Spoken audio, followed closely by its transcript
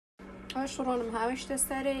ئەوەش ڕۆنم هاوشتە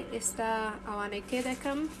سەرێ ئێستا ئەوانەی تێ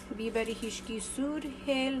دەکەم بیبەری هیشکی سوور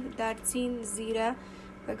هێل دارچین زیرە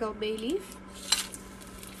لەگەڵ بەیلیف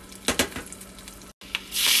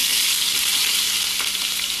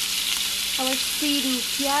ئەوەش سیر و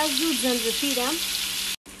پیاز و جەنجەفیلە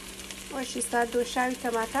ئەوەش ئێستا دۆشاوی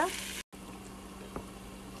تەماتە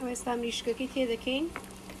ئەوە ئێستا مریشکەکەی تێ دەکەین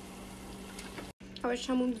ئەوەش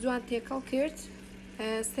هەموو جوان تێکەڵ کرد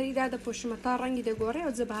سەریدا دەپۆشمە تا ڕەنگی دەگۆڕێ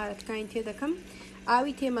ئەو جەبهارەتەکانی تێ دەکەم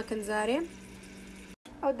ئاوی تێمەکەن جارێ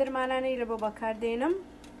ئەو دەرمانانەی لە بۆ بەکاردێنم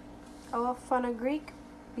ئەوە فەنەگریک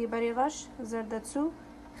بیبەری ڕەش زەردەچوو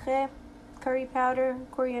خێ curry powder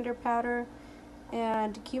coriander powder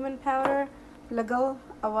and cumin powder لەگەڵ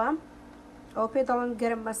ئەوە پێ دەڵێن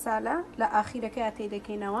گەرم مەسالە لە ئاخیرەکەی تێ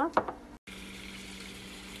دەکەینەوە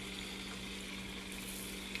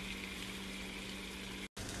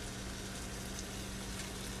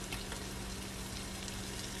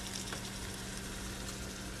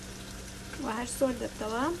و هەر سۆر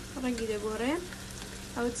دەبتەوە ڕەنگی دەگۆڕێ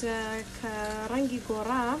ئەو کە ڕەنگی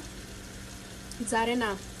گۆڕا جارێ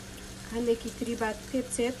نا هەندێکی تری بات پێ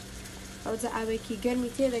بچێت ئەو جا ئاوێکی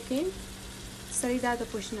گەرمی تێ دەکەین سەریدا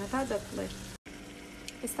دەپۆشنە تا دەبڵێت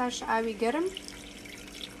ئێستاش ئاوی گەرم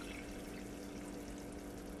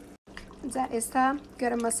جا ئێستا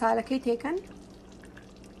گەرم مەسالەکەی تێکەن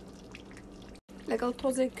لەگەڵ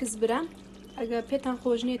تۆزێک کزبرە ئەگە پێتان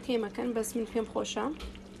خۆش نییە تێمەکەن بەس من پێم خۆشە